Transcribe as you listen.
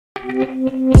Hi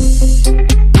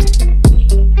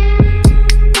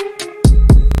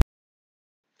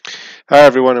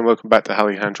everyone and welcome back to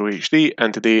Alejandro HD,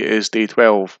 and today is day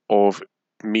 12 of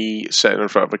me sitting in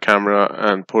front of a camera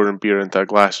and pouring beer into a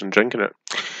glass and drinking it.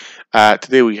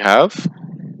 Today we have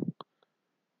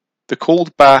the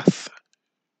Cold Bath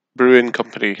Brewing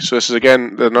Company. So this is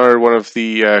again another one of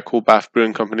the Cold Bath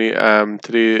Brewing Company.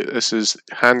 Today this is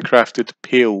handcrafted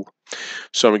pale,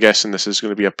 so I'm guessing this is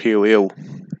going to be a pale ale.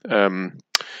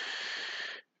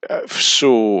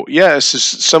 So yeah, this is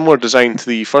similar design to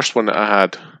the first one that I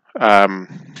had. I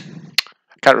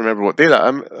can't remember what day that.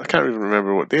 I can't even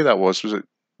remember what day that was. Was it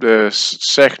the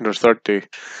second or third day?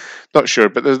 Not sure,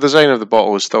 but the design of the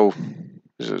bottle is still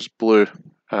is blue,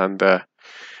 and I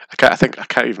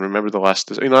can't even remember the last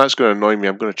design. You know, that's going to annoy me.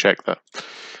 I'm going to check that.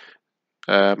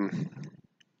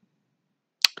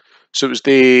 So it was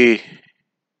day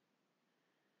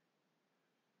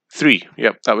 3.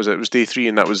 Yep, that was it. It was day 3,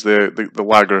 and that was the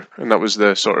lager, and that was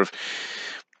the sort of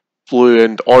blue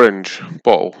and orange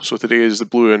bottle. So today is the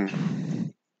blue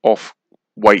and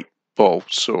off-white bottle.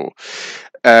 So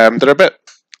they're a bit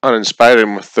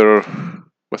uninspiring with their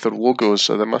logos,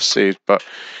 I must say. But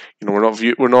you know,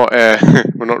 we're not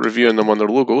reviewing them on their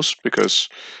logos, because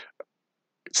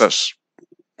that's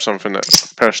something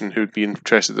that a person who'd be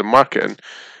interested in marketing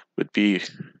would be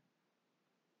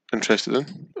interested in,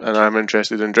 and I'm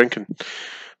interested in drinking.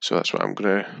 So that's what I'm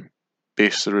going to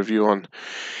base the review on.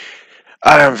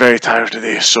 I am very tired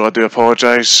today, so I do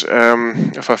apologise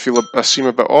if I seem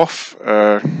a bit off.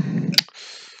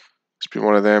 It's been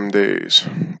one of them days,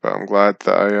 but I'm glad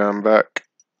that I am back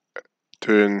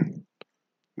doing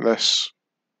this,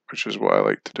 which is what I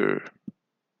like to do.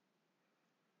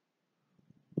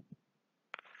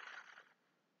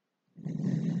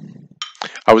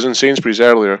 I was in Sainsbury's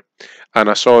earlier, and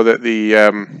I saw that the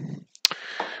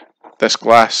this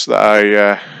glass that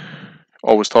I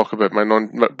always talk about, my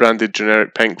non-branded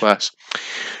generic pint glass,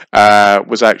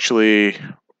 was actually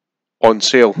on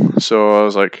sale. So I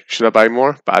was like, should I buy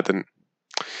more? But I didn't.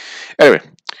 Anyway,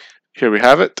 here we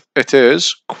have it. It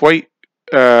is quite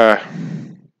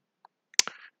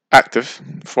active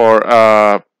for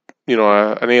you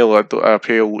know, an ale, a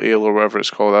pale ale or whatever it's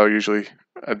called.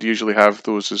 I'd usually have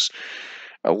those as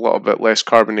a little bit less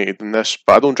carbonated than this,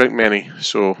 but I don't drink many,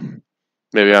 so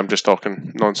maybe I'm just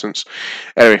talking nonsense.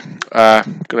 Anyway,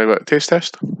 gonna go a taste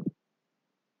test.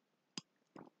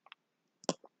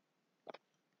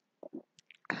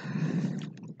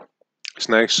 It's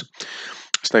nice.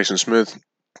 It's nice and smooth.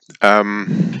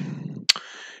 Yeah,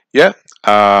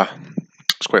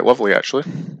 it's quite lovely actually.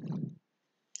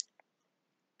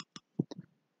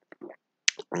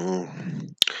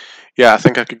 Yeah, I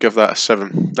think I could give that a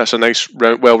 7. That's a nice,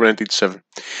 well-rounded 7.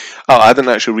 Oh, I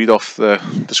didn't actually read off the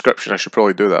description. I should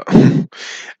probably do that.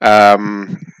 I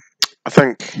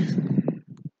think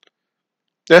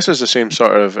this is the same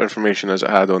sort of information as it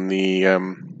had on the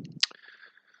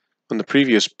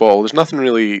previous bottle. There's nothing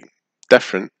really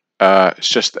different. It's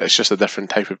just a different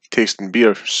type of tasting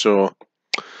beer. So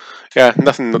yeah,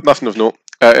 nothing of note.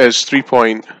 It is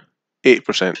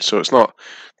 3.8%, so it's not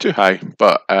too high,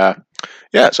 but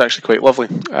yeah, it's actually quite lovely,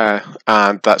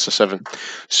 and that's a 7.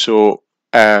 So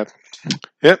yeah,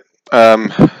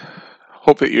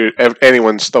 hope that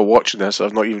anyone's still watching this.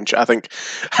 I've not even. I think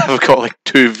I've got like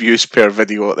 2 views per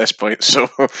video at this point, so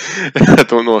I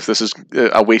don't know if this is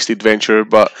a wasted venture,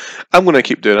 but I'm going to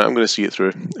keep doing it. I'm going to see it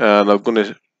through, and I'm going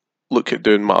to look at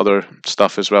doing my other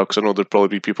stuff as well, because I know there'll probably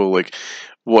be people like,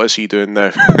 what is he doing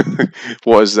now?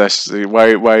 What is this? Why,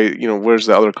 you know, where's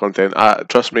the other content?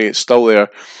 Trust me, it's still there.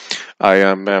 I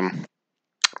am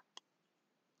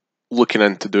looking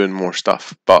into doing more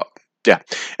stuff, but yeah.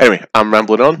 Anyway, I'm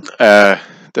rambling on.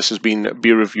 This has been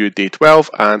Beer Review Day 12,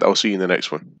 and I'll see you in the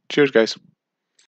next one. Cheers, guys.